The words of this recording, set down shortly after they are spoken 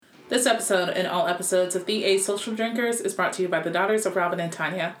This episode and all episodes of The Social Drinkers is brought to you by the daughters of Robin and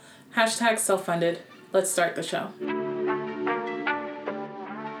Tanya. Hashtag self-funded. Let's start the show.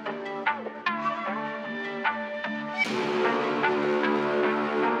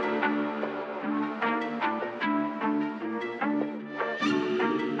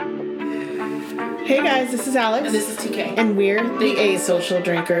 Hey guys, this is Alex. And this is TK. And we're the Asocial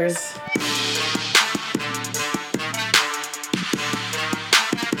Drinkers.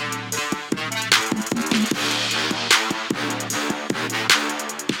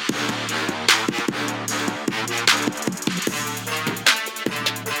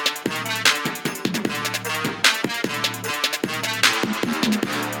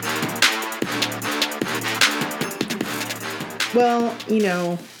 Well, you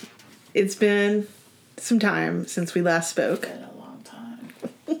know, it's been some time since we last spoke. It's been a long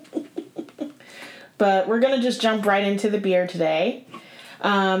time. But we're going to just jump right into the beer today.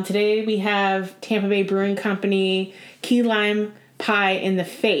 Today we have Tampa Bay Brewing Company Key Lime Pie in the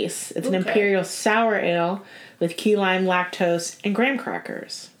Face. It's an Imperial Sour Ale with key lime, lactose, and graham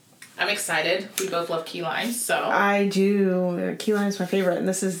crackers. I'm excited. We both love key lime, so. I do. Key lime is my favorite, and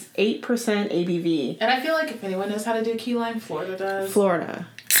this is 8% ABV. And I feel like if anyone knows how to do key lime, Florida does. Florida.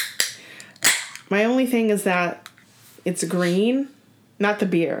 My only thing is that it's green, not the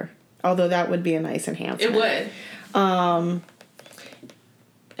beer, although that would be a nice enhancement. It would.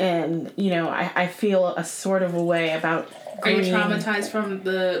 And, you know, I feel a sort of a way about green. Are you traumatized from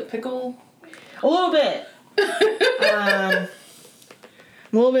the pickle? A little bit.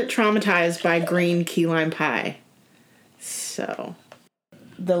 I'm a little bit traumatized by green key lime pie. So,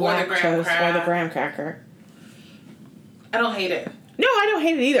 the lactose or the graham cracker. I don't hate it. No, I don't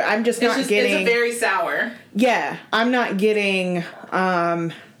hate it either. I'm just not getting... It's a very sour. Yeah, I'm not getting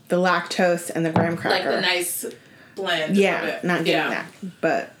the lactose and the graham cracker. Like the nice blend. Yeah, of it. not getting that.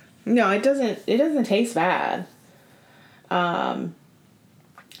 But no, it doesn't taste bad. I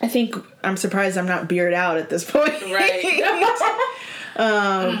think I'm surprised I'm not beered out at this point. Right.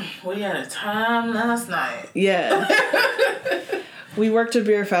 We had a time last night. Yeah. We worked a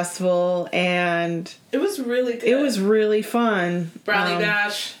beer festival, and... It was really good. It was really fun. Brownie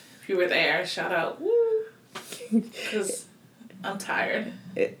Bash, if you were there, shout out. Woo! Because I'm tired.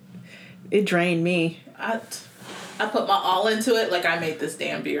 It drained me. I put my all into it like I made this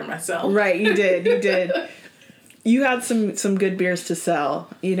damn beer myself. Right, you did. You had some good beers to sell,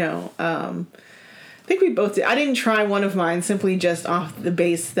 you know. I think we both did. I didn't try one of mine simply just off the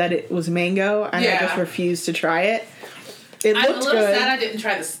base that it was mango, and I just refused to try it. It looked good. I'm a little sad I didn't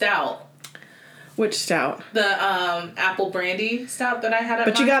try the stout. Which stout? The apple brandy stout that I had at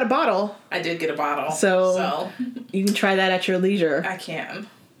But you got a bottle. I did get a bottle. So you can try that at your leisure. I can.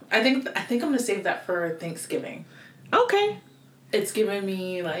 I think I'm going to save that for Thanksgiving. Okay. It's giving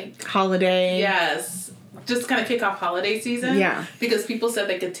me like... Holiday. Yes. Just kind of kick off holiday season. Yeah. Because people said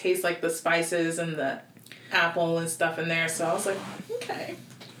they could taste like the spices and the apple and stuff in there. So I was like, okay.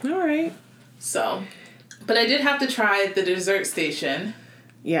 All right. So... But I did have to try the dessert station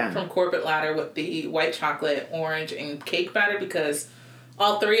from Corporate Ladder with the white chocolate, orange, and cake batter because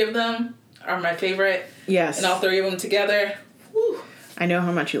all three of them are my favorite. Yes. And all three of them together, whew. I know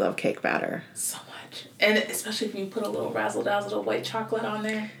how much you love cake batter. So much. And especially if you put a little razzle-dazzle white chocolate on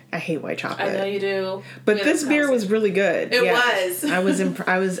there. I hate white chocolate. I know you do. But this beer was really good. It was.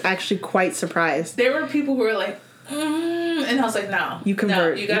 I was actually quite surprised. There were people who were like, and I was like, no. You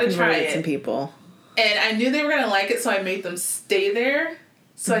convert. No, you gotta try it. Some people. And I knew they were going to like it, so I made them stay there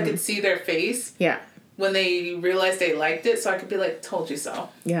so I could see their face. Yeah. When they realized they liked it, so I could be like, told you so.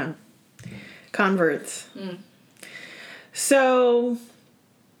 Yeah. Converts. So,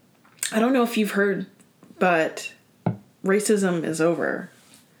 I don't know if you've heard, but racism is over.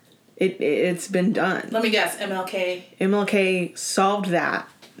 It's been done. Let me guess, MLK. MLK solved that.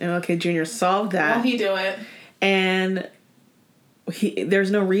 MLK Jr. solved that. Won't he do it? And...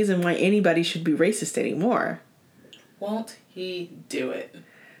 there's no reason why anybody should be racist anymore. Won't he do it?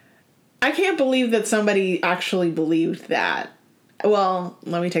 I can't believe that somebody actually believed that. Well,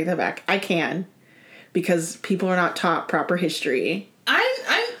 let me take that back. I can. Because people are not taught proper history.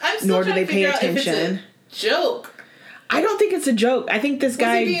 I'm still nor do they pay attention. If it's a joke. I don't think it's a joke. I think this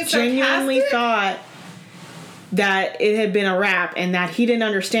guy genuinely thought that it had been a rap and that he didn't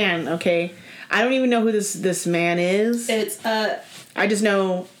understand, okay? I don't even know who this man is. I just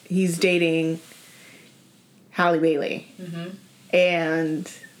know he's dating Halle Bailey. Mm-hmm.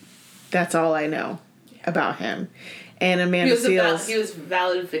 And that's all I know about him. And Amanda Seales. He was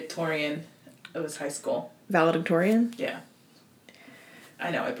valedictorian of his high school. Valedictorian? Yeah.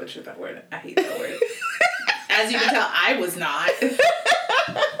 I know I butchered that word. I hate that word. As you can tell, I was not.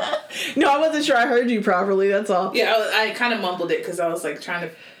 No, I wasn't sure I heard you properly, that's all. Yeah, I kind of mumbled it because I was, like, trying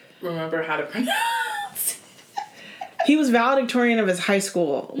to remember how to pronounce it. He was valedictorian of his high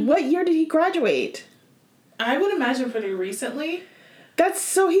school. What year did he graduate? I would imagine pretty recently. What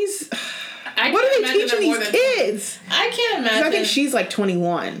are they teaching these kids? I can't imagine. I think she's like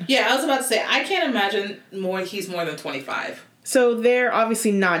 21. Yeah, I was about to say, I can't imagine he's more than 25. So they're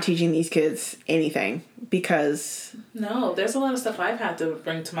obviously not teaching these kids anything because... No, there's a lot of stuff I've had to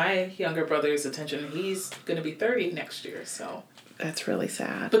bring to my younger brother's attention. He's going to be 30 next year, so... That's really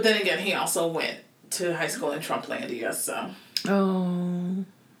sad. But then again, he also went to high school in Trumplandia, so... Oh...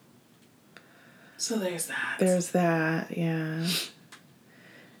 So there's that. There's that, yeah.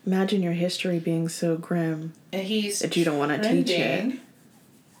 Imagine your history being so grim. And he's that you don't want to teach it.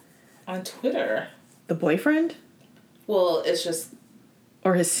 On Twitter. The boyfriend? Well, it's just...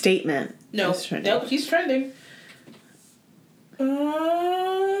 Or his statement. No, he's trending. I'm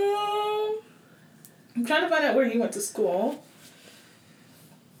trying to find out where he went to school.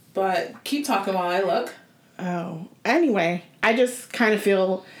 But keep talking while I look. Oh. Anyway, I just kind of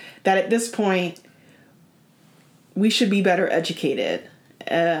feel that at this point... we should be better educated.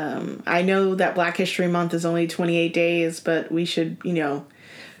 I know that Black History Month is only 28 days, but we should,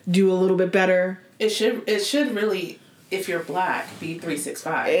 do a little bit better. It should really, if you're Black, be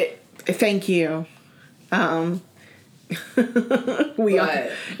 365. Thank you.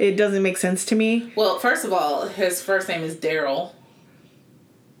 It doesn't make sense to me. Well, first of all, his first name is Daryl.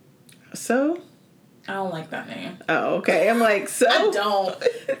 So? I don't like that name. Oh, okay. I'm like, so? I don't.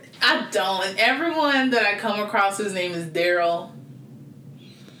 And everyone that I come across whose name is Daryl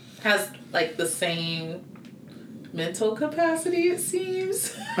has, like, the same mental capacity, it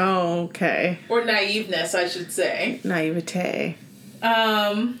seems. Oh, okay. Or naiveness, I should say. Naivete.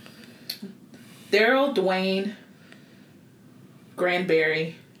 Daryl Dwayne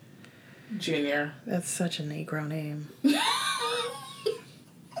Granberry Jr. That's such a Negro name.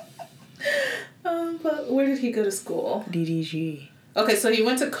 But where did he go to school? DDG. Okay, so he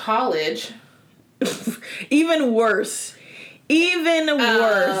went to college. Even worse.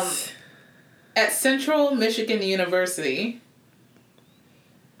 At Central Michigan University.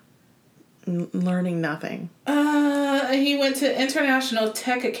 Learning nothing. He went to International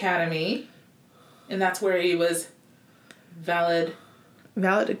Tech Academy. And that's where he was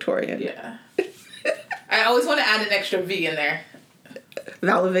valedictorian. Yeah. I always want to add an extra V in there.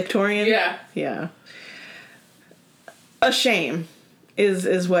 Valedictorian? Yeah. Yeah. A shame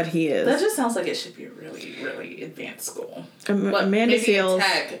is what he is. That just sounds like it should be a really, really advanced school. Amanda Seales,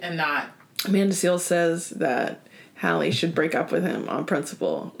 tech and not. Amanda Seales says that Hallie should break up with him on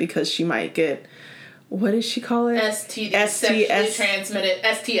principle because she might get, what does she call it? Sexually transmitted,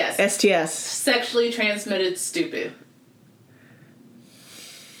 STS. STS. Sexually transmitted stupid.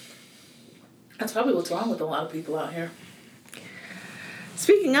 That's probably what's wrong with a lot of people out here.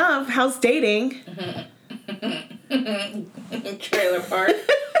 Speaking of, how's dating? Trailer park.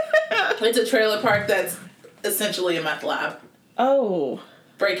 It's a trailer park that's essentially a meth lab. Oh.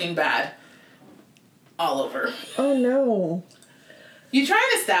 Breaking Bad. All over. Oh, no. You try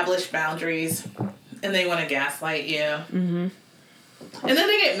and establish boundaries, and they want to gaslight you. Mm-hmm. And then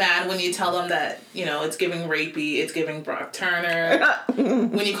they get mad when you tell them that, it's giving rapey, it's giving Brock Turner.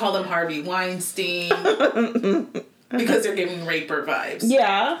 When you call them Harvey Weinstein. Because they're giving raper vibes.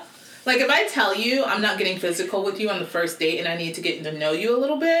 Yeah. Like, if I tell you I'm not getting physical with you on the first date and I need to get to know you a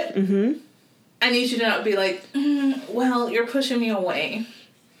little bit, mm-hmm. I need you to not be like, well, you're pushing me away.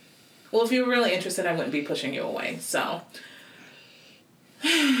 Well, if you were really interested, I wouldn't be pushing you away. So,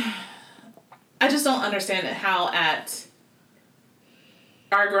 I just don't understand how at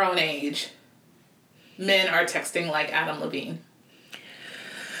our grown age, men are texting like Adam Levine.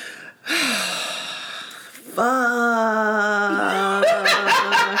 Fuck.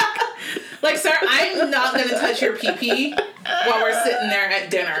 Like, sir, I'm not going to touch your pee-pee while we're sitting there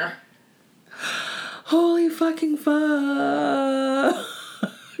at dinner. Holy fucking fuck.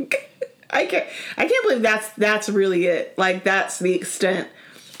 I can't believe that's really it. Like, that's the extent.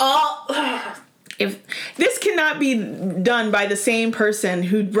 If this cannot be done by the same person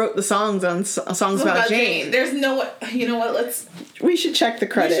who wrote the songs on songs about Jane. There's no, you know what? We should check the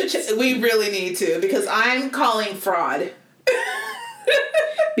credits. We really need to, because I'm calling fraud.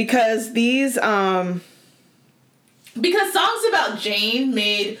 Because these because songs about Jane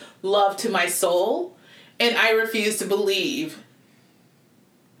made love to my soul, and I refuse to believe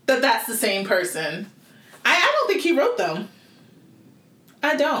that that's the same person. I don't think he wrote them.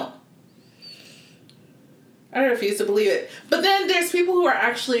 I don't. I refuse to believe it. But then there's people who are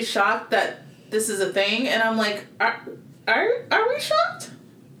actually shocked that this is a thing, and I'm like, are we shocked?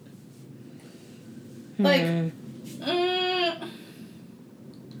 Like,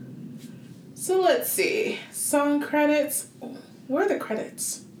 so let's see. Song credits. Where are the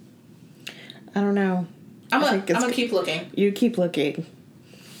credits? I don't know. I'm gonna keep looking. You keep looking.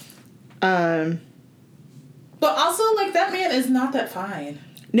 But also, like, that man is not that fine.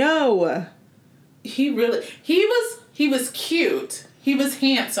 No. He was cute. He was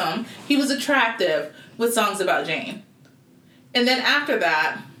handsome. He was attractive with songs about Jane. And then after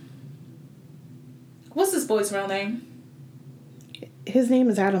that, what's this boy's real name? His name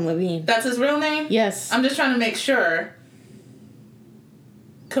is Adam Levine. That's his real name? Yes. I'm just trying to make sure.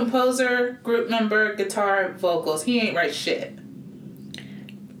 Composer, group member, guitar, vocals. He ain't write shit.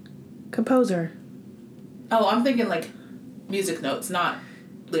 Composer. Oh, I'm thinking like music notes, not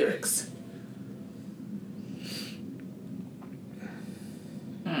lyrics.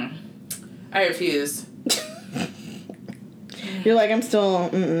 I refuse. You're like, I'm still,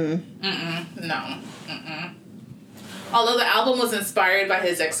 no. Although the album was inspired by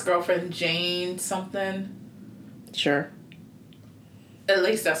his ex-girlfriend, Jane something. Sure. At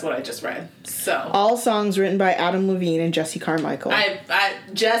least that's what I just read. So all songs written by Adam Levine and Jesse Carmichael.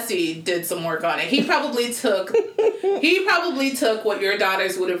 Jesse did some work on it. He probably took what your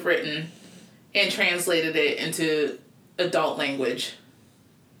daughters would have written and translated it into adult language.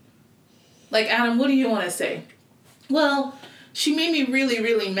 Like, Adam, what do you want to say? Well, she made me really,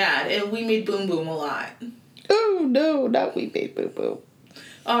 really mad, and we made Boom Boom a lot. Oh, no, not we made Boom Boom.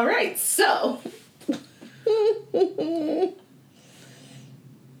 All right, so.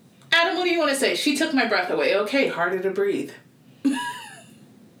 Adam, what do you want to say? She took my breath away. Okay, harder to breathe. I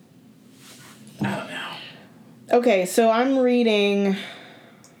don't know. Okay, so I'm reading.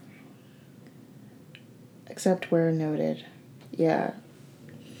 Except where noted. Yeah.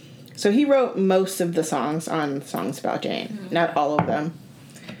 So he wrote most of the songs on Songs About Jane. Mm-hmm. Not all of them.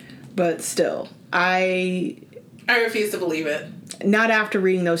 But still. I refuse to believe it. Not after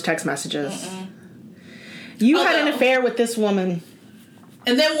reading those text messages. Mm-mm. You had an affair with this woman.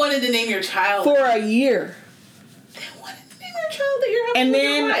 And then wanted to name your child. For a year. And wanted to name your child that you're having with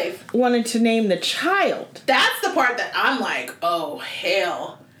your wife. And then wanted to name the child. That's the part that I'm like, oh,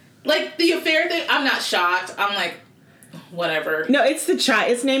 hell. Like, the affair thing, I'm not shocked. I'm like, whatever. No, it's the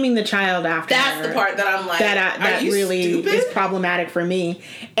child. It's naming the child after That's her. The part that I'm like, that really stupid? Is problematic for me.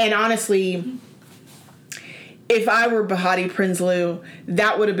 And honestly, if I were Bahati Prinsloo,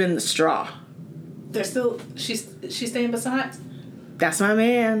 that would have been the straw. She's staying beside? That's my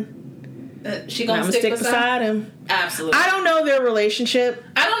man. She gonna stick beside him. Absolutely. I don't know their relationship.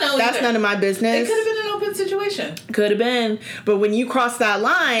 I don't know. That's none of my business. It could have been an open situation. Could have been, but when you cross that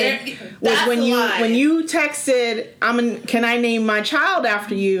line, when you texted, can I name my child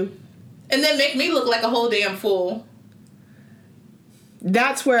after you? And then make me look like a whole damn fool.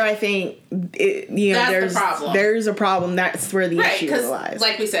 That's where I think there's the problem. There's a problem. That's where the issue lies.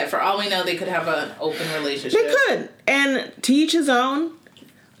 Like we said, for all we know, they could have an open relationship. They could, and to each his own.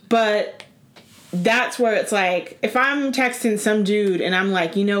 But that's where it's like, if I'm texting some dude and I'm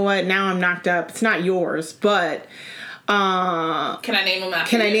like, you know what? Now I'm knocked up. It's not yours, but can I name him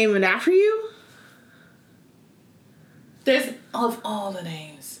after you? Can I name him after you? There's of all the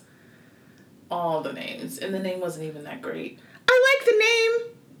names, and the name wasn't even that great. I like the name.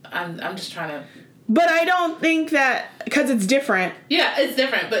 I'm just trying to. But I don't think that, because it's different. Yeah, it's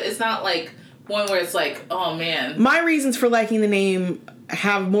different, but it's not like one where it's like, oh man. My reasons for liking the name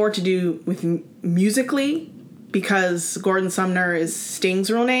have more to do with musically, because Gordon Sumner is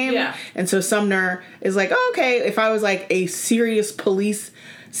Sting's real name. Yeah. And so Sumner is like, oh, okay, if I was like a serious Police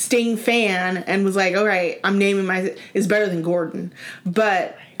Sting fan and was like, all right, I'm naming is better than Gordon.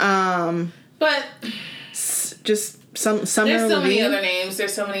 But just Sumner. There's so many other names.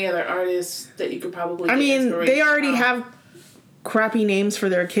 There's so many other artists that you could probably get inspiration they already have crappy names for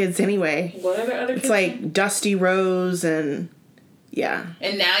their kids anyway. What are their other kids? It's like Dusty Rose and yeah.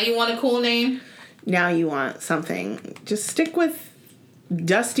 And now you want a cool name? Now you want something. Just stick with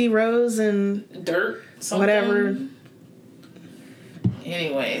Dusty Rose and Dirt, something. Whatever.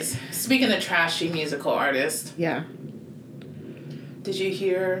 Anyways, speaking of trashy musical artists. Yeah. Did you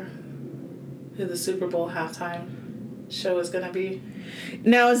hear who the Super Bowl halftime show is going to be?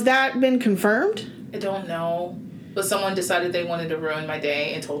 Now, has that been confirmed? I don't know. But someone decided they wanted to ruin my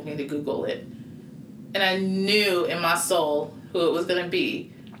day and told me to Google it. And I knew in my soul who it was going to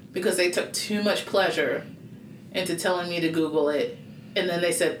be, because they took too much pleasure into telling me to Google it, and then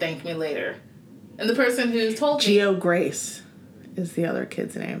they said thank me later. And the person who told me... Geo Grace is the other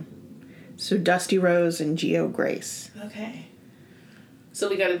kid's name. So Dusty Rose and Geo Grace. Okay. So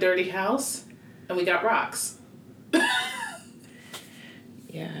we got a dirty house, and we got rocks. Yeah,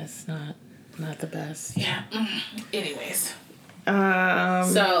 it's not... Not the best. Yeah. Anyways.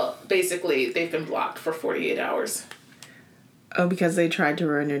 So, basically, they've been blocked for 48 hours. Oh, because they tried to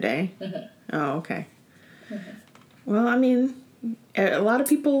ruin your day? Mm-hmm. Oh, okay. Mm-hmm. Well, I mean, a lot of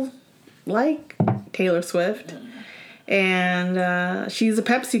people like Taylor Swift. Mm-hmm. And she's a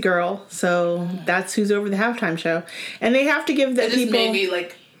Pepsi girl, so that's who's over the halftime show. And they have to give the people... It just made me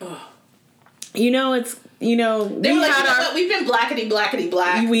like... Ugh. It's... they were like, we've been blackety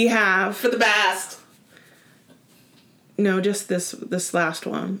black. We have. For the past. No, just this last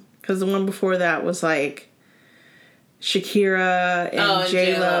one. Because the one before that was like Shakira and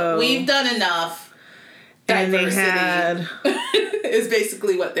J-Lo. We've done enough. And they had... is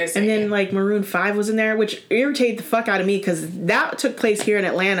basically what they're saying. And then, like, Maroon 5 was in there, which irritated the fuck out of me because that took place here in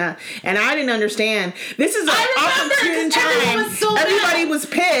Atlanta, and I didn't understand. This is an opportune time. Everybody was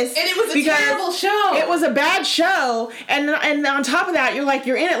pissed. And it was a terrible show. It was a bad show. And on top of that,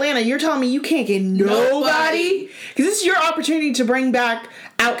 you're in Atlanta. You're telling me you can't get nobody? Because this is your opportunity to bring back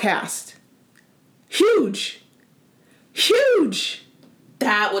Outkast. Huge.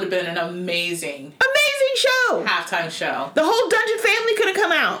 That would have been an amazing show. Halftime show. The whole Dungeon family could have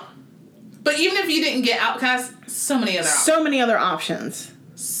come out. But even if you didn't get Outkast, so many other options.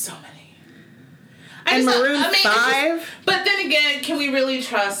 So many. And Maroon 5. But then again, can we really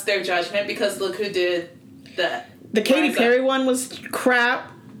trust their judgment? Because look who did the Katy Perry one was crap,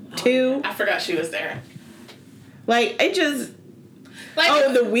 too. I forgot she was there. Like, it just...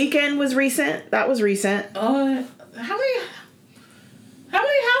 Like, The Weeknd was recent. That was recent. How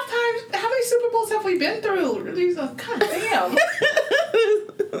many Super Bowls have we been through? God damn.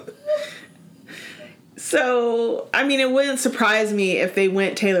 So, I mean, it wouldn't surprise me if they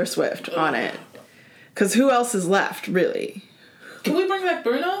went Taylor Swift on it. Because who else is left, really? Can we bring back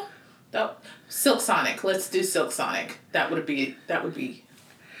Bruno? No. Silk Sonic. Let's do Silk Sonic. That would be...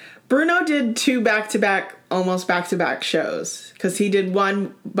 Bruno did 2 almost back-to-back shows. Because he did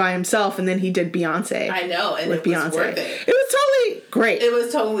one by himself, and then he did Beyonce. I know, and it was worth it. It was totally great. It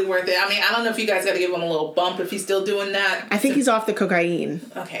was totally worth it. I mean, I don't know if you guys got to give him a little bump if he's still doing that. I think he's off the cocaine.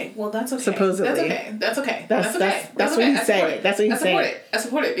 Okay, well, that's okay. Supposedly. That's okay. That's what he's saying. That's what he's saying. I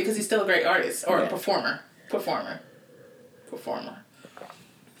support it because he's still a great artist. Or a performer.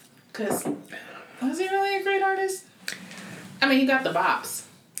 Because, was he really a great artist? I mean, he got the bops.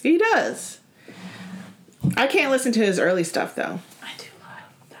 He does. I can't listen to his early stuff, though. I do love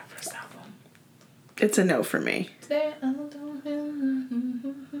that first album. It's a no for me.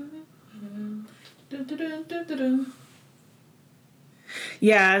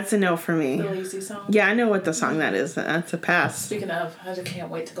 Yeah, it's a no for me. The lazy song? Yeah, I know what the song that is. That's a pass. Speaking of, I just can't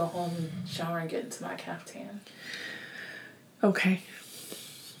wait to go home and shower and get into my caftan. Okay.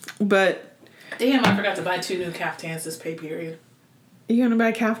 But... Damn, I forgot to buy 2 new caftans this pay period. You gonna buy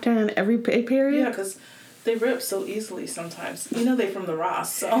a caftan every pay period? Yeah, because they rip so easily sometimes. You know they from the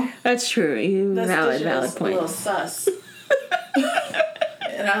Ross, so... That's true. Valid point. A little sus.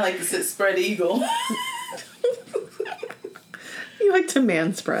 And I like to sit spread eagle. You like to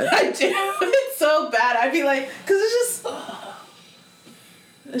man spread. I do. It's so bad. I'd be like... Because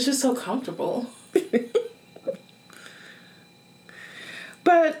it's just so comfortable.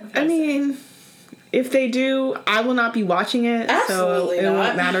 But, I mean... If they do, I will not be watching it, Absolutely so it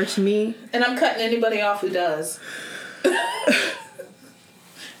won't matter to me. And I'm cutting anybody off who does.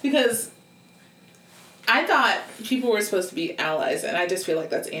 Because I thought people were supposed to be allies, and I just feel like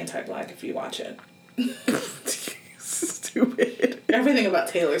that's anti-black if you watch it. Stupid. Everything about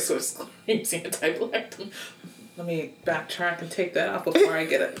Taylor Swift screams anti-black. Let me backtrack and take that off before I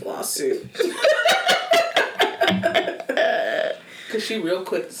get a lawsuit. Because she real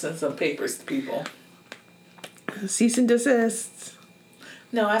quick to send some papers to people. Cease and desist.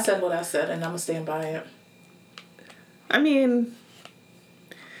 No, I said what I said, and I'm going to stand by it. I mean...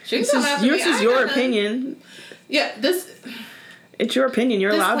 Yours is your opinion. Yeah, it's your opinion.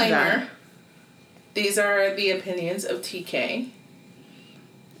 You're allowed to that. These are the opinions of TK.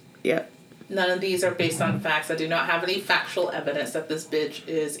 Yep. None of these are based on facts. I do not have any factual evidence that this bitch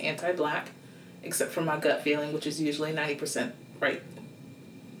is anti-black, except for my gut feeling, which is usually 90% right.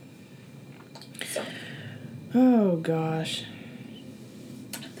 So. Oh, gosh.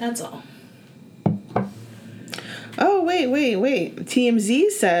 That's all. Oh, wait. TMZ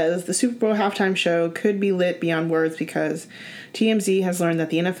says the Super Bowl halftime show could be lit beyond words because TMZ has learned that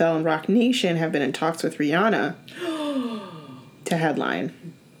the NFL and Rock Nation have been in talks with Rihanna to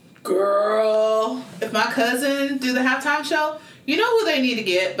headline. Girl, if my cousin do the halftime show, you know who they need to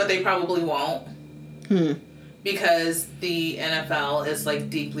get, but they probably won't. Because the NFL is, like,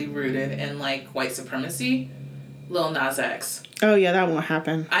 deeply rooted in, like, white supremacy. Lil Nas X. Oh, yeah, that won't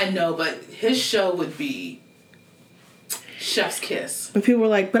happen. I know, but his show would be chef's kiss. But people were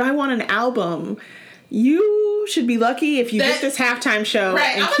like, but I want an album. You should be lucky if you get this halftime show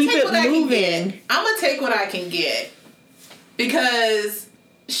and keep it moving. I'm going to take what I can get. Because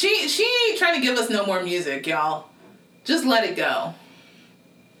she ain't trying to give us no more music, y'all. Just let it go.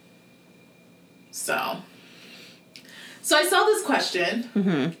 So I saw this question,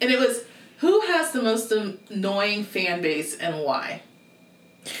 and it was, who has the most annoying fan base and why?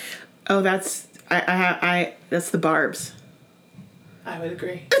 Oh, that's that's the Barbs. I would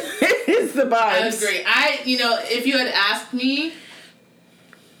agree. It's the Barbs. I would agree. If you had asked me,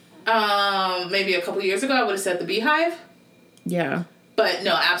 maybe a couple years ago, I would have said the Beehive. Yeah. But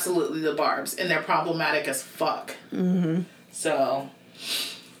no, absolutely the Barbs, and they're problematic as fuck. Mm-hmm. So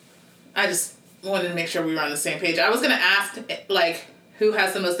I just wanted to make sure we were on the same page. I was gonna ask, like, who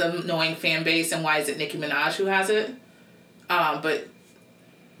has the most annoying fan base and why is it Nicki Minaj who has it? But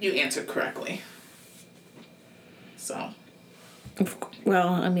you answered correctly. So. Well,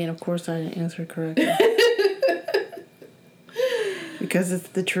 I mean, of course I answered correctly. Because it's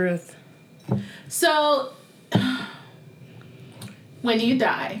the truth. So, when you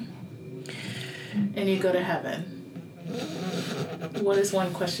die and you go to heaven, what is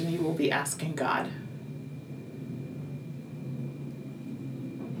one question you will be asking God?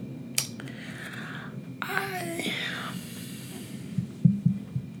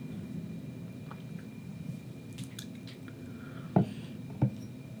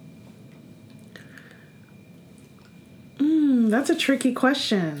 That's a tricky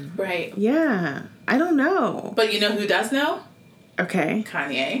question. Right. Yeah. I don't know. But you know who does know? Okay.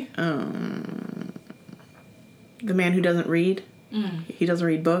 Kanye. The man who doesn't read. He doesn't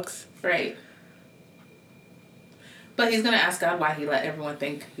read books. Right. But he's going to ask God why he let everyone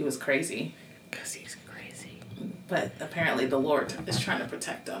think he was crazy. Because he's crazy. But apparently the Lord is trying to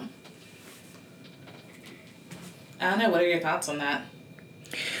protect him. I don't know. What are your thoughts on that?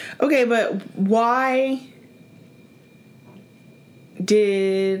 Okay, but why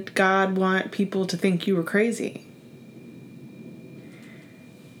did God want people to think you were crazy?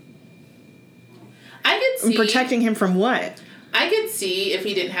 I could see... protecting him from what? I could see if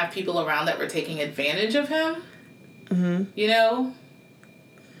he didn't have people around that were taking advantage of him. Mm-hmm. You know?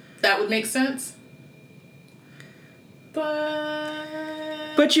 That would make sense.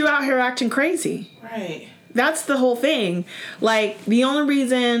 But you out here acting crazy. Right. That's the whole thing. Like, the only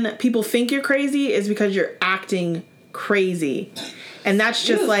reason people think you're crazy is because you're acting crazy. And that's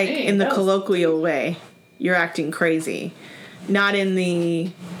just like in the colloquial way. You're acting crazy. Not in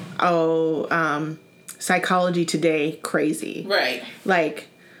the, psychology today crazy. Right. Like,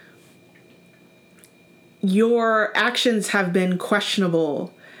 your actions have been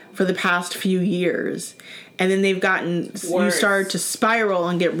questionable for the past few years. And then they've gotten, you started to spiral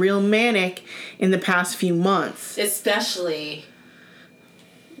and get real manic in the past few months. Especially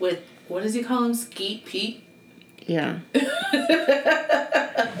with, what does he call him? Skeet Pete? Yeah.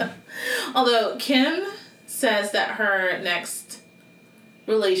 Although Kim says that her next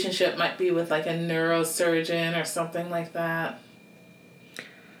relationship might be with like a neurosurgeon or something like that.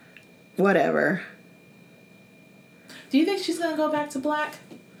 Whatever. Do you think she's going to go back to black?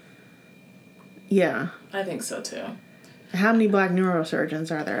 Yeah. I think so too. How many black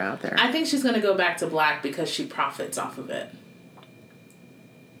neurosurgeons are there out there? I think she's going to go back to black because she profits off of it.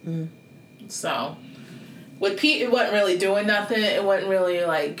 So, with Pete, it wasn't really doing nothing. It wasn't really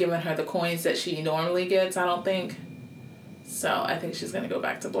like giving her the coins that she normally gets, I don't think. So, I think she's going to go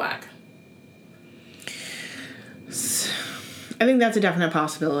back to black. I think that's a definite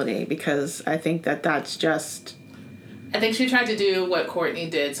possibility because I think that's just... I think she tried to do what Courtney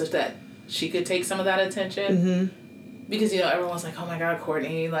did so that she could take some of that attention. Mm-hmm. Because, everyone's like, oh my God,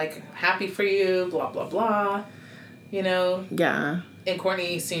 Courtney, like, happy for you, blah, blah, blah. Yeah. And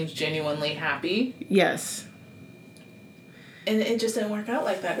Courtney seems genuinely happy. Yes. And it just didn't work out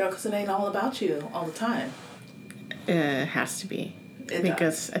like that, girl, because it ain't all about you all the time. It has to be. I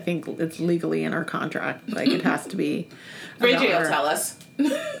think it's legally in our contract. Like, it has to be. Ray J will tell us.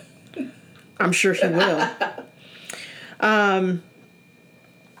 I'm sure she will.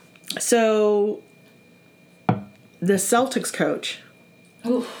 So, the Celtics coach.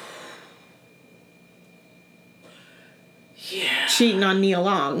 Oof. Yeah. Cheating on Nia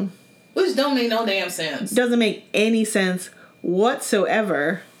Long. Which don't make no damn sense. Doesn't make any sense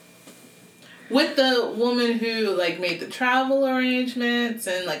whatsoever. With the woman who, like, made the travel arrangements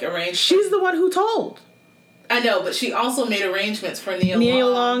and, like, arranged... She's the one who told. I know, but she also made arrangements for Nia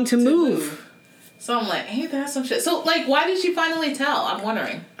Long to move. So I'm like, ain't that some shit? So, like, why did she finally tell? I'm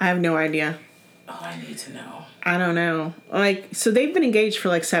wondering. I have no idea. Oh, I need to know. I don't know. Like, so they've been engaged for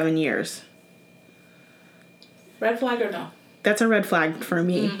like 7 years. Red flag or no? That's a red flag for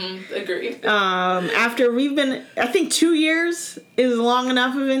me. Mm-hmm. Agreed. After we've been, I think 2 years is long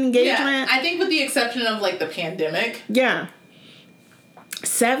enough of engagement. Yeah, I think with the exception of like the pandemic. Yeah.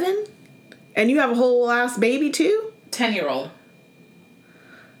 7? And you have a whole ass baby too? 10-year-old.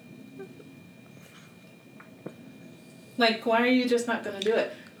 Like, why are you just not gonna do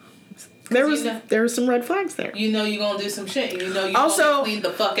it? There were some red flags there. You know you're gonna do some shit. You know you're gonna clean the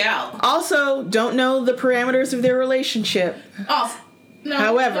fuck out. Also, don't know the parameters of their relationship. Oh, no.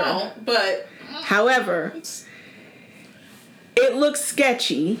 However, it looks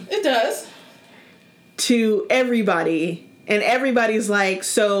sketchy. It does. To everybody, and everybody's like,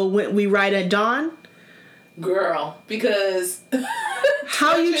 so when we ride at dawn, girl, because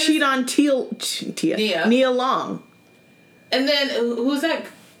how you cheat on Nia Long, and then who's that?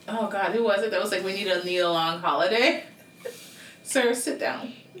 Oh God, who was it that was like, we need a Nia Long holiday? Sir, sit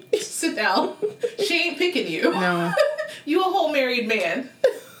down. Sit down. She ain't picking you. No. You a whole married man.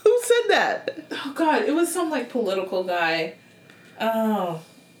 Who said that? Oh God, it was some like political guy. Oh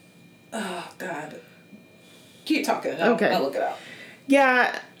God. Keep talking. Okay. I'll look it up.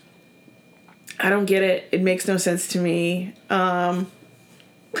 Yeah. I don't get it. It makes no sense to me.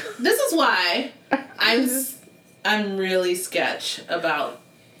 This is why I'm really sketch about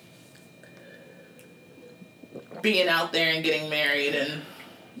being out there and getting married and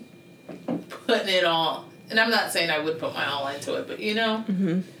putting it all. And I'm not saying I would put my all into it, but you know,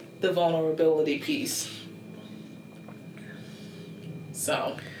 the vulnerability piece.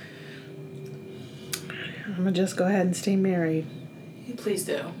 So I'm gonna just go ahead and stay married. Please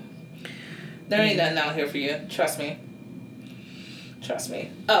do. There ain't nothing out here for you. Trust me. Trust me.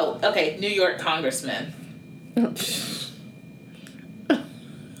 Oh, okay. New York Congressman.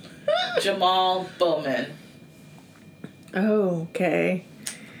 Jamal Bowman. Oh, okay.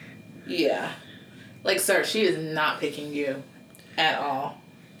 Yeah. Like, sir, she is not picking you at all.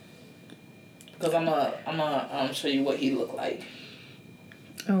 Because I'm gonna show you what he looked like.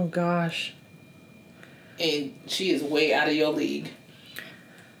 Oh, gosh. And she is way out of your league.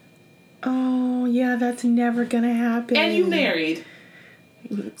 Oh, yeah, that's never gonna happen. And you married.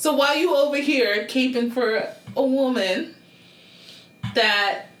 So while you over here caping for a woman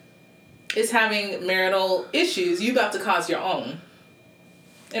that is having marital issues, you about to cause your own.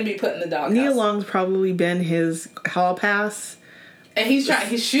 And be put in the doghouse. Nia Long's probably been his hall pass. And he's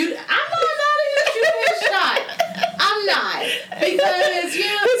shooting. I'm not shooting his shot. I'm not. Because, you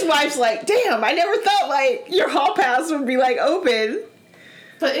know. His wife's like, damn, I never thought, like, your hall pass would be, like, open.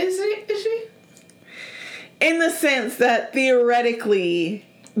 But is she? In the sense that theoretically,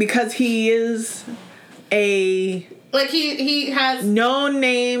 because he is a... Like, he has... known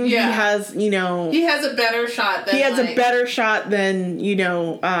name. Yeah. He has, you know... He has a better shot than, a better shot than, you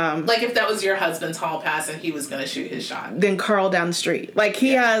know... like, if that was your husband's hall pass and he was going to shoot his shot. Than Carl down the street. Like,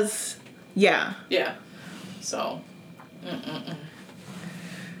 he has... Yeah. Yeah. So...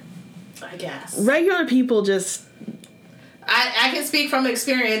 I guess. Regular people just... I can speak from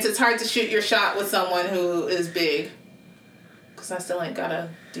experience. It's hard to shoot your shot with someone who is big. Because I still ain't got a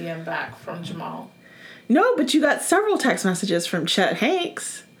DM back from Jamal. No, but you got several text messages from Chet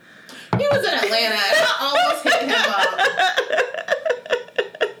Hanks. He was in Atlanta, and I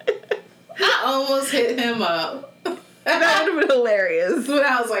almost hit him up. That would have been hilarious. But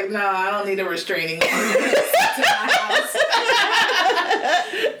I was like, no, I don't need a restraining order to my house.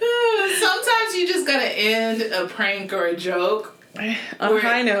 Sometimes you just gotta end a prank or a joke. On a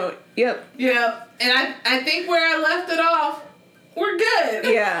high note. Yep. Yep. And I think where I left it off, we're good.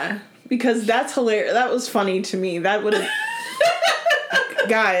 Yeah. Because that's hilarious. That was funny to me. That would have...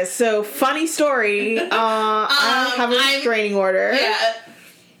 Guys, so funny story. I have a restraining order.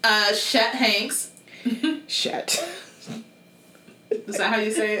 Yeah. Chet Hanks. Chet. Is that how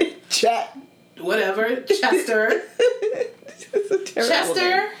you say it? Chet. Whatever. Chester. It's a terrible Chester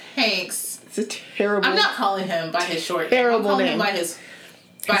name. Hanks. It's a terrible... I'm not calling him by his short name. Terrible I'm calling name. him by his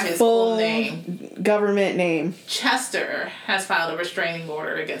full name. Government name. Chester has filed a restraining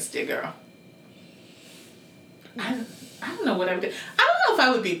order against your girl. I don't know what I would do. I don't know if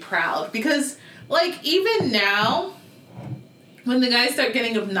I would be proud because, like, even now, when the guys start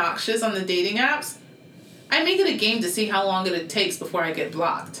getting obnoxious on the dating apps, I make it a game to see how long it takes before I get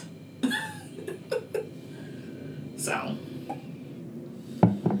blocked. So.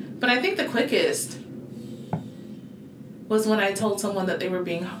 But I think the quickest was when I told someone that they were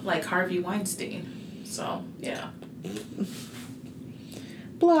being like Harvey Weinstein. So, yeah.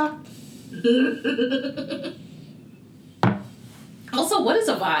 Block. Also, what is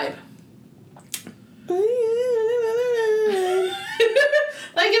a vibe?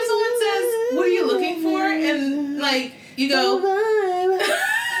 Like if someone says, "What are you looking for?" and like you go,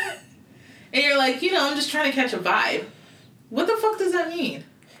 and you're like, I'm just trying to catch a vibe. What the fuck does that mean?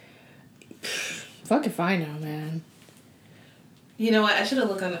 Fuck if I know, man. You know what? I should have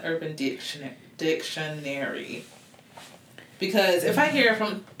looked on the Urban Dictionary. Because if I hear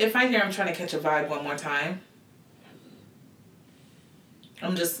I'm trying to catch a vibe one more time,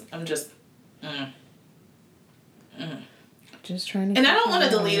 I'm just just trying to. And I don't want to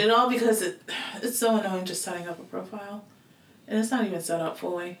delete it all because it's so annoying just setting up a profile, and it's not even set up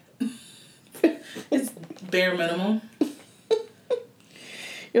fully. It's bare minimum.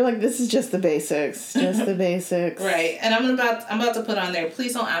 You're like, this is just the basics. Just the basics. Right. And I'm about to put on there,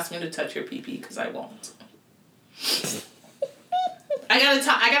 please don't ask me to touch your pee-pee, because I won't.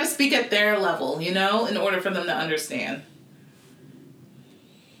 I gotta speak at their level, in order for them to understand.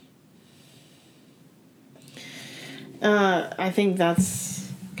 I think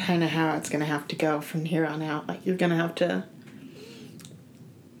that's kind of how it's gonna have to go from here on out. Like, you're gonna have to...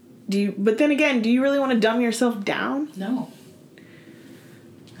 But then again, do you really want to dumb yourself down? No.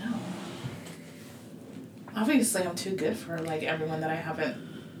 Obviously, I'm too good for, like, everyone that I haven't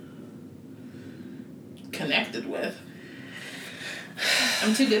connected with.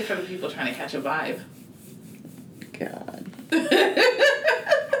 I'm too good for the people trying to catch a vibe. God.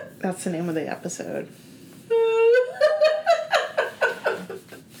 That's the name of the episode.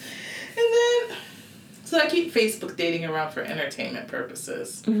 And then, so I keep Facebook dating around for entertainment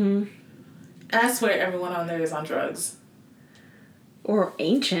purposes. Mm-hmm. And I swear everyone on there is on drugs. Or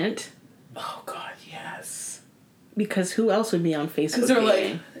ancient. Oh, God, yes. Because who else would be on Facebook? They're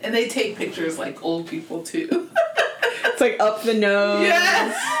like, and they take pictures like old people too. It's like up the nose.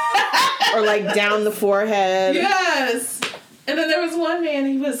 Yes. Or like down the forehead. Yes. And then there was one man,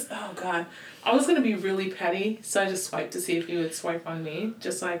 he was, oh God. I was going to be really petty, so I just swiped to see if he would swipe on me,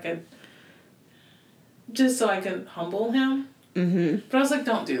 just so I could humble him. Mm-hmm. But I was like,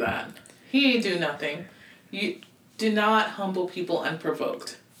 don't do that. He ain't do nothing. You do not humble people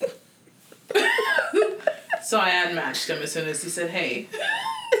unprovoked. So I unmatched him as soon as he said, hey.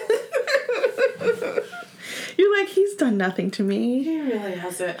 You're like, he's done nothing to me. He really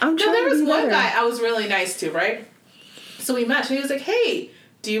hasn't. I'm trying there to was be one better. guy I was really nice to, right? So we matched, and he was like, hey,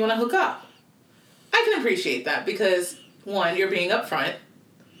 do you want to hook up? I can appreciate that because, one, you're being upfront.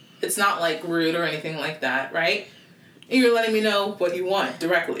 It's not, like, rude or anything like that, right? And you're letting me know what you want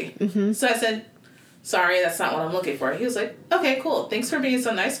directly. Mm-hmm. So I said, sorry, that's not what I'm looking for. He was like, okay, cool. Thanks for being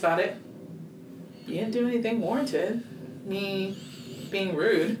so nice about it. You didn't do anything warranted. Me being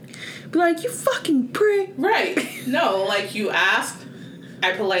rude. Be like, you fucking prick. Right. No, like, you asked,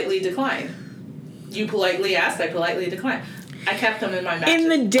 I politely declined. You politely asked, I politely declined. I kept him in my matches. In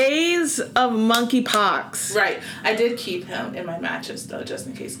the days of monkeypox. Right. I did keep him in my matches, though, just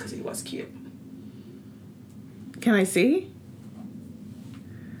in case, because he was cute. Can I see?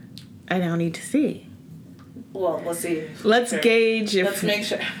 I now need to see. Well, let's see. Let's gauge if... Let's make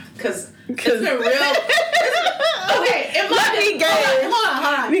sure. Because it's been real... Okay, let me gauge. Hold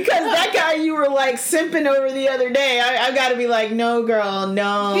on. Because that guy you were, like, simping over the other day, I gotta be like, no, girl,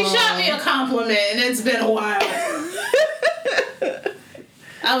 no. He shot me a compliment, and it's been a while.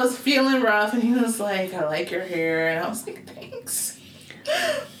 I was feeling rough, and he was like, I like your hair. And I was like, thanks.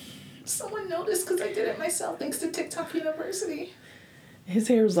 Someone noticed because I did it myself, thanks to TikTok University. His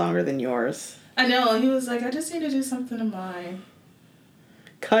hair was longer than yours. I know. He was like, I just need to do something to mine.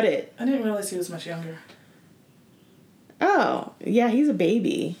 Cut it. I didn't realize he was much younger. Oh, yeah, he's a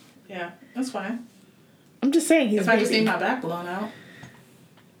baby. Yeah, that's fine. I'm just saying he's a baby. If I just need my back blown out.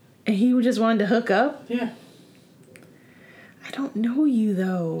 And he just wanted to hook up? Yeah. I don't know you,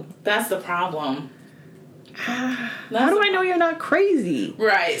 though. That's the problem. How do I know you're not crazy?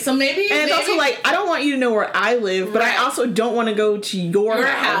 Right. So maybe... And it's also like, I don't want you to know where I live, but right. I also don't want to go to your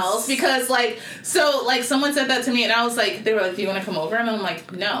house. Because, like... So, like, someone said that to me, and I was like... They were like, do you want to come over? And I'm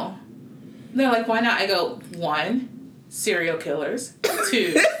like, no. They're like, why not? I go, 1, serial killers.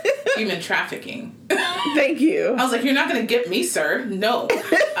 2, human trafficking. Thank you. I was like, you're not going to get me, sir. No.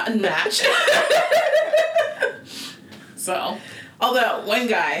 Unmatched. So, although, one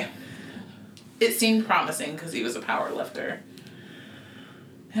guy... It seemed promising because he was a power lifter.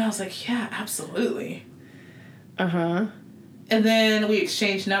 And I was like, yeah, absolutely. Uh-huh. And then we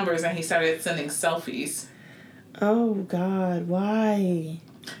exchanged numbers and he started sending selfies. Oh, God. Why?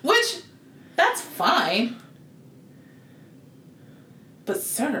 Which, that's fine. But,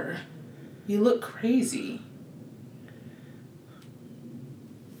 sir, you look crazy.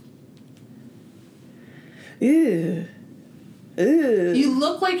 Ew. Ew. You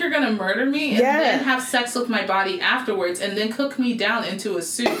look like you're gonna murder me and then have sex with my body afterwards and then cook me down into a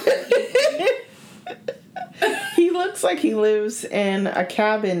soup. He looks like he lives in a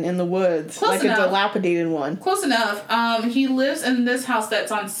cabin in the woods. Close like enough. A dilapidated one. Close enough. He lives in this house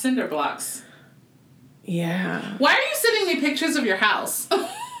that's on cinder blocks. Yeah. Why are you sending me pictures of your house?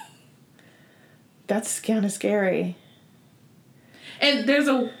 That's kind of scary. And there's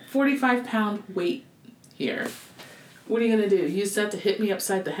a 45-pound weight here. What are you going to do? Use that to hit me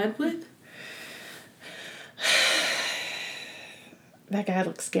upside the head with? That guy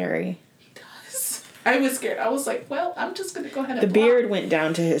looks scary. He does. I was scared. I was like, well, I'm just going to go ahead and The beard went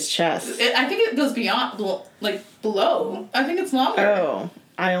down to his chest. I think it goes beyond, like, below. I think it's longer. Oh,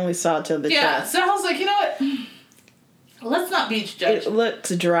 I only saw it to the chest. Yeah, so I was like, you know what? Let's not be judged. It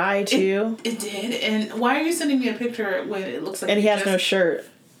looks dry, too. It did. And why are you sending me a picture when it looks like... And he has no shirt.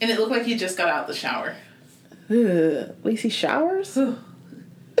 And it looked like he just got out of the shower. Ugh. At least he showers?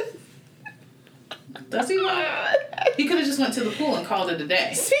 Does he? He could have just went to the pool and called it a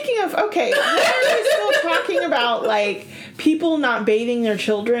day. Speaking of, okay, why are we still talking about, like, people not bathing their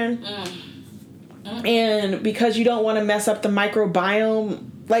children? And because you don't want to mess up the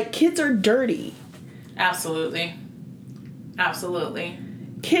microbiome, like, kids are dirty. Absolutely. Absolutely.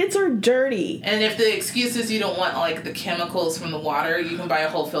 Kids are dirty. And if the excuse is you don't want, like, the chemicals from the water, you can buy a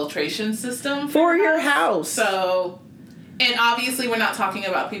whole filtration system for your house. So, and obviously we're not talking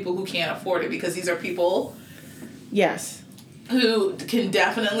about people who can't afford it, because these are people... Yes. Who can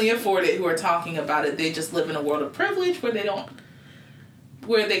definitely afford it, who are talking about it. They just live in a world of privilege where they don't...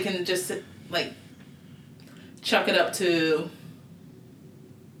 Where they can just, like, chuck it up to...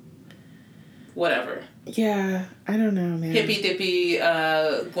 whatever. Yeah, I don't know, man. Hippy-dippy,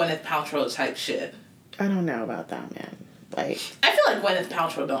 Gwyneth Paltrow type shit. I don't know about that, man. Like... I feel like Gwyneth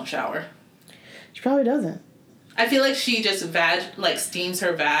Paltrow don't shower. She probably doesn't. I feel like she just steams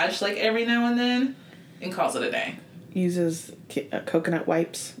her vag, like, every now and then, and calls it a day. Uses coconut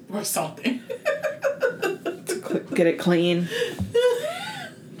wipes. Or something. To get it clean.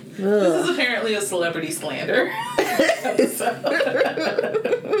 This is apparently a celebrity slander episode.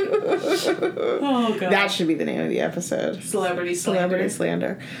 Oh, God. That should be the name of the episode. Celebrity slander. Celebrity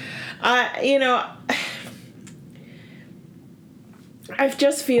slander. You know, I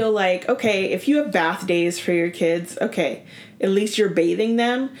just feel like, okay, if you have bath days for your kids, okay, at least you're bathing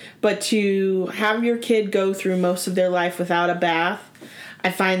them. But to have your kid go through most of their life without a bath, I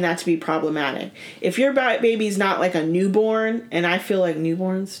find that to be problematic. If your baby's not like a newborn, and I feel like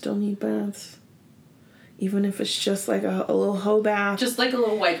newborns still need baths, even if it's just like a little hoe bath. Just like a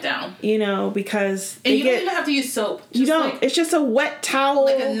little wipe down. You know, because... And you don't even have to use soap. You don't. It's just a wet towel.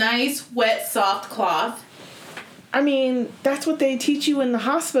 Like a nice, wet, soft cloth. I mean, that's what they teach you in the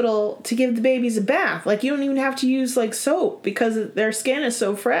hospital to give the babies a bath. Like, you don't even have to use, like, soap because their skin is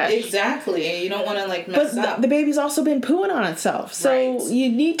so fresh. Exactly. You don't want to, like, mess up. But the baby's also been pooing on itself. So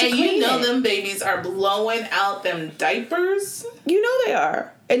you need to clean it. And you know them babies are blowing out them diapers. You know they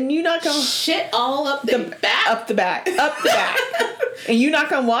are. And you're not going to... Shit all up the back. Up the back. Up the back. And you're not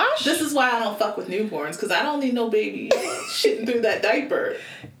going to wash? This is why I don't fuck with newborns. Because I don't need no baby shitting through that diaper.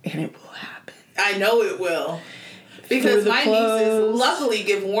 And it will happen. I know it will. Because my nieces luckily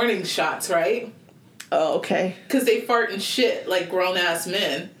give warning shots, right? Oh, okay. Because they fart and shit like grown-ass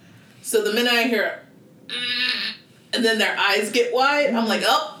men. So the minute I hear, and then their eyes get wide, I'm like,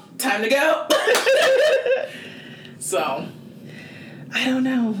 oh, time to go. So. I don't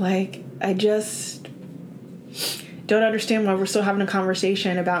know. Like, I just don't understand why we're still having a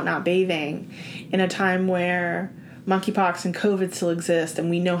conversation about not bathing in a time where monkeypox and COVID still exist, and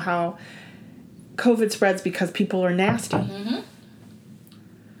we know how COVID spreads because people are nasty. Mm-hmm.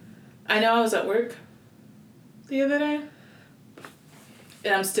 I know I was at work the other day,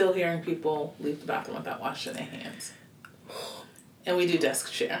 and I'm still hearing people leave the bathroom without washing their hands. And we do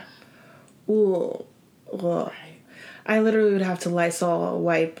desk share. Ooh. Right. I literally would have to Lysol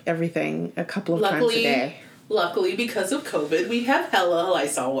wipe everything a couple of times a day. Luckily, because of COVID, we have hella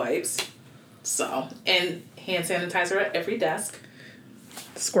Lysol wipes. So, and hand sanitizer at every desk.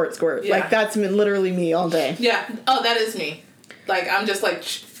 Squirt, squirt. Yeah. Like, that's literally me all day. Yeah. Oh, that is me. Like, I'm just like...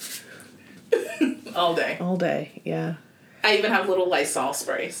 all day. All day, yeah. I even have little Lysol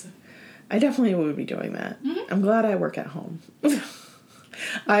sprays. I definitely would be doing that. Mm-hmm. I'm glad I work at home.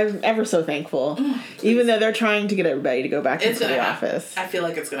 I'm ever so thankful. Even though they're trying to get everybody to go back into the office. I feel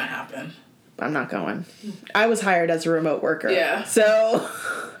like it's going to happen. I'm not going. I was hired as a remote worker. Yeah. So,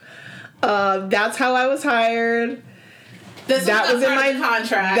 that's how I was hired. That was in my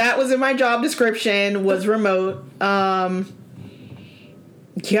contract. That was in my job description, was remote. Yeah.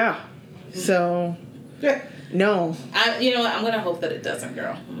 So. No. You know what? I'm going to hope that it doesn't,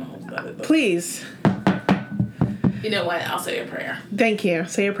 girl. I'm gonna hope that it doesn't. Please. You know what? I'll say a prayer. Thank you.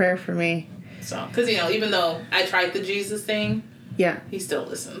 Say a prayer for me. So, because, you know, even though I tried the Jesus thing, yeah, he still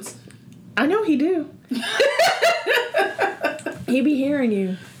listens. I know he do. He be hearing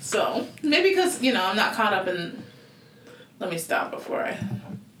you. So, maybe because, you know, I'm not caught up in... Let me stop before I...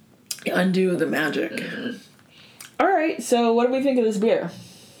 undo the magic. Mm-hmm. All right, so what do we think of this beer?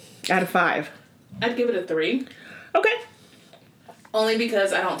 Out of 5. I'd give it a 3. Okay. Only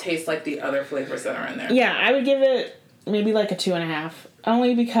because I don't taste like the other flavors that are in there. Yeah, I would give it maybe like a 2.5.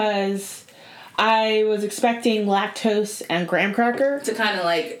 Only because I was expecting lactose and graham cracker. To kind of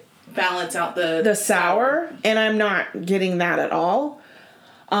like balance out the sour. And I'm not getting that at all.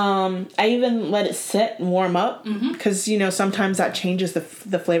 I even let it sit and warm up. Because, you know, sometimes that changes the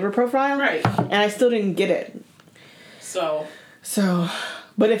flavor profile. Right. And I still didn't get it. So...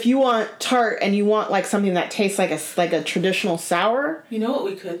 But if you want tart and you want like something that tastes like a traditional sour, you know what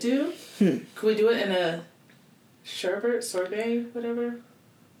we could do? Could we do it in a sherbet, sorbet, whatever,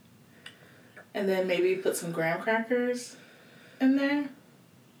 and then maybe put some graham crackers in there?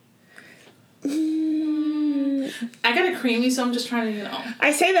 I got a creamy, so I'm just trying to, you know.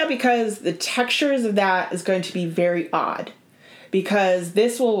 I say that because the textures of that is going to be very odd, because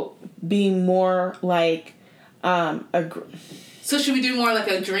this will be more like So should we do more like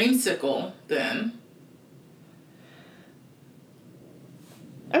a dreamsicle then?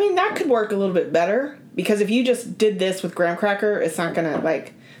 I mean, that could work a little bit better, because if you just did this with graham cracker, it's not going to,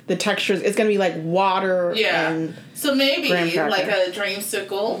 like, the textures, it's going to be like water and so maybe like a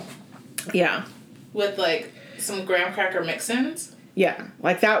dreamsicle. Yeah. With like some graham cracker mix-ins. Yeah,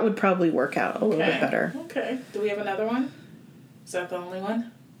 like that would probably work out a little bit better. Okay. Do we have another one? Is that the only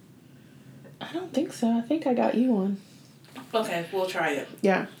one? I don't think so. I think I got you one. Okay, we'll try it.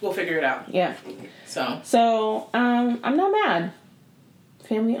 Yeah. We'll figure it out. Yeah. So, I'm not mad.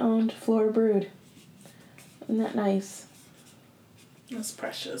 Family owned, Flora brewed. Isn't that nice? That's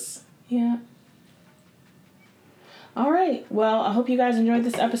precious. Yeah. All right. Well, I hope you guys enjoyed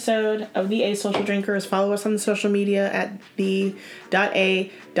this episode of The Asocial Drinkers. Follow us on the social media at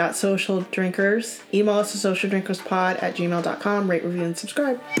the.a.socialdrinkers. Email us at socialdrinkerspod@gmail.com. Rate, review, and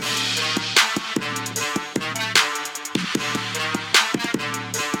subscribe.